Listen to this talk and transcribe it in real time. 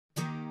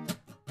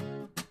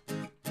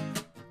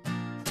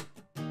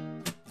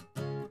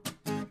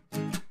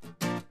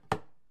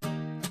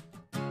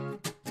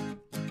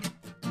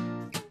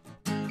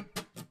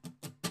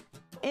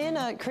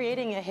In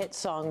creating a hit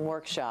song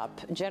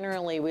workshop,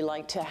 generally we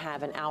like to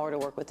have an hour to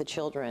work with the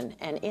children,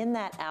 and in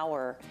that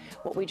hour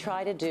what we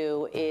try to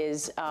do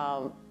is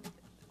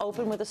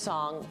open with a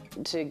song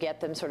to get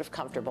them sort of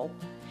comfortable.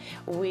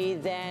 We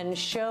then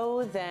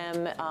show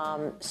them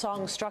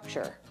song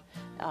structure,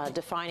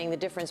 defining the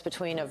difference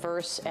between a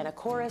verse and a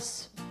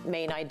chorus,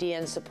 main idea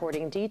and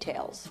supporting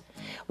details.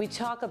 We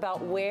talk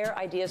about where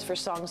ideas for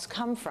songs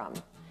come from.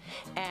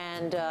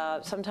 And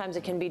sometimes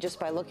it can be just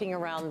by looking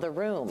around the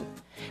room.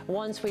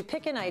 Once we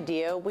pick an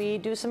idea, we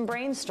do some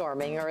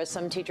brainstorming, or as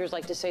some teachers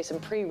like to say, some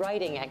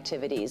pre-writing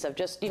activities of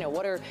just,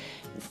 what are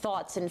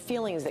thoughts and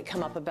feelings that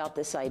come up about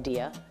this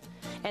idea.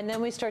 And then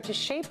we start to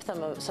shape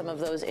some of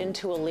those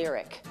into a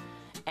lyric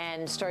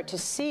and start to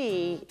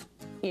see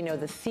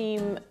the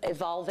theme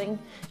evolving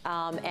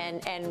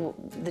and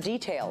the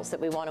details that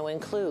we want to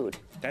include.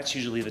 That's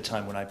usually the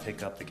time when I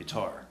pick up the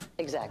guitar.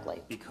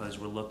 Exactly. Because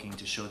we're looking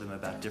to show them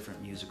about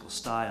different musical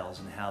styles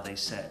and how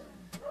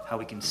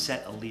we can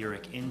set a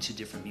lyric into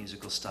different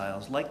musical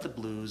styles, like the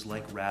blues,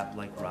 like rap,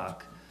 like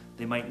rock.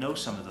 They might know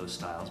some of those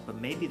styles, but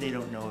maybe they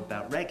don't know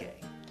about reggae.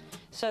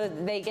 So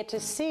they get to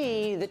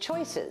see the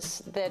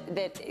choices that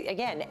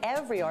again,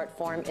 every art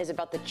form is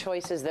about the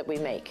choices that we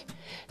make.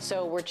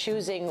 So we're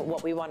choosing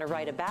what we want to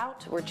write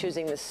about, we're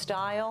choosing the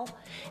style,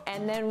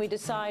 and then we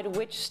decide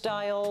which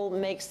style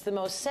makes the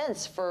most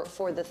sense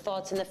for the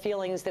thoughts and the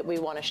feelings that we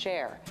want to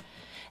share.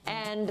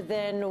 And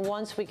then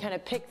once we kind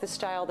of pick the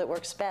style that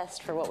works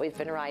best for what we've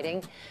been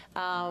writing,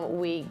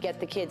 we get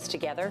the kids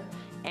together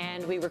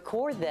and we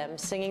record them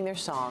singing their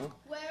song.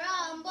 We're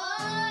on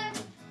board,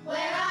 we're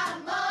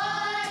on board.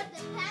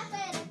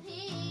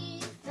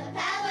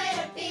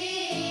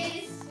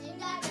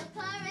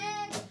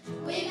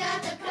 We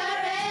got the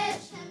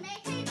courage to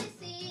make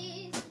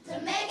HSCs,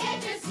 to make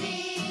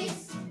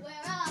HSCs.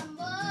 We're on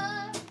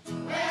board,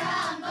 we're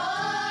on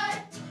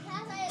board.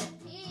 Pathway to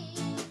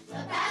peace,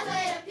 the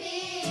pathway to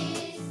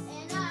peace.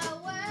 In our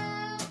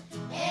world,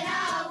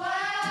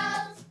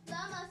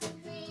 love must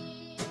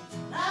increase,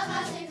 love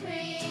must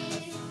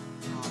increase.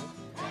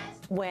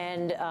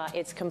 When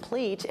it's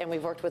complete and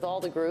we've worked with all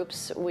the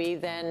groups, we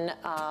then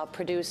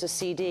produce a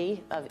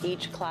CD of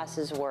each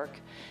class's work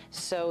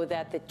so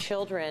that the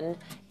children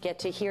get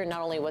to hear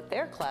not only what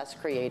their class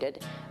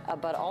created,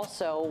 but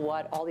also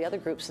what all the other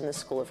groups in the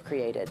school have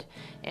created.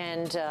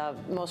 And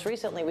most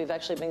recently, we've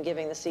actually been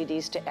giving the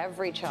CDs to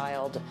every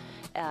child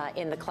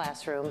in the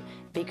classroom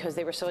because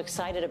they were so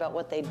excited about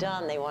what they'd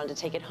done. They wanted to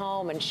take it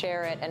home and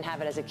share it and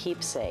have it as a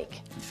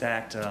keepsake. In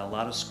fact, a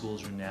lot of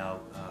schools are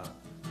now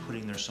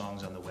putting their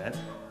songs on the web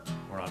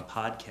or on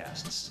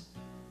podcasts.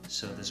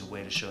 So there's a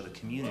way to show the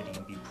community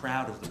and be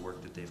proud of the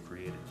work that they've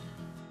created.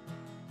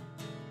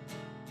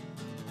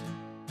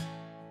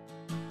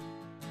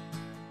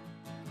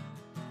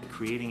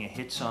 Creating a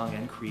hit song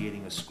and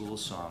creating a school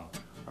song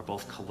are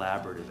both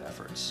collaborative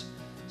efforts,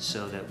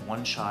 so that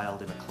one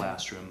child in a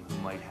classroom who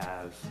might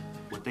have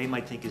what they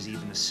might think is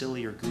even a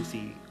silly or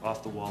goofy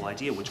off-the-wall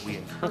idea, which we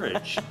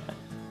encourage,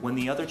 when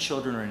the other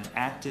children are in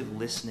active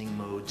listening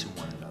mode to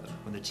one another,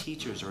 when the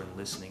teachers are in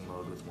listening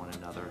mode with one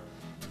another,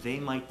 they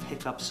might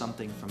pick up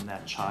something from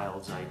that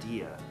child's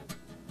idea,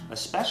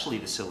 especially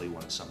the silly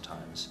ones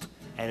sometimes,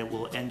 and it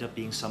will end up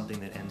being something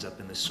that ends up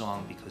in the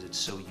song because it's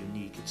so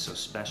unique, it's so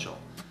special.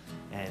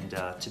 And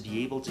to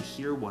be able to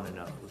hear one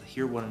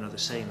another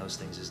saying those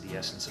things is the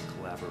essence of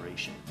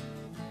collaboration.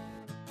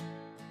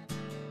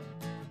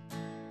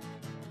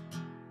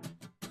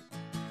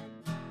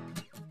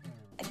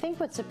 I think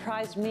what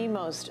surprised me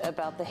most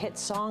about the Hit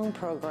Song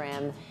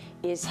program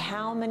is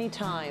how many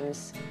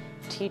times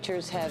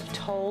teachers have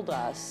told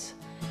us,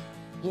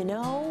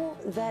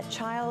 that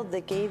child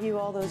that gave you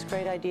all those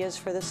great ideas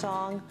for the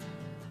song,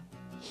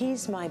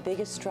 he's my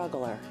biggest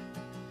struggler.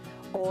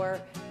 Or,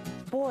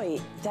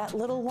 boy, that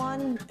little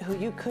one who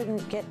you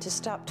couldn't get to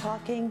stop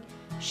talking,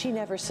 she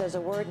never says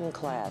a word in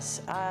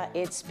class.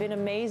 It's been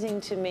amazing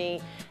to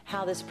me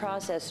how this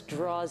process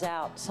draws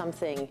out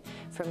something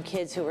from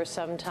kids who are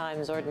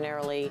sometimes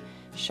ordinarily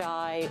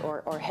shy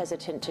or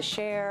hesitant to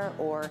share,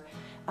 or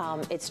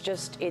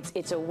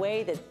it's a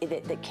way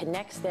that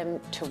connects them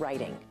to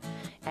writing.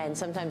 And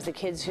sometimes the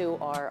kids who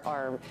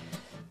are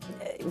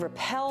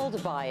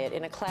repelled by it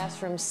in a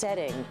classroom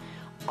setting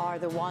are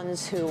the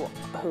ones who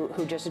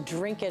just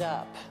drink it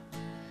up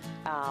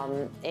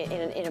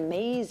in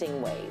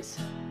amazing ways.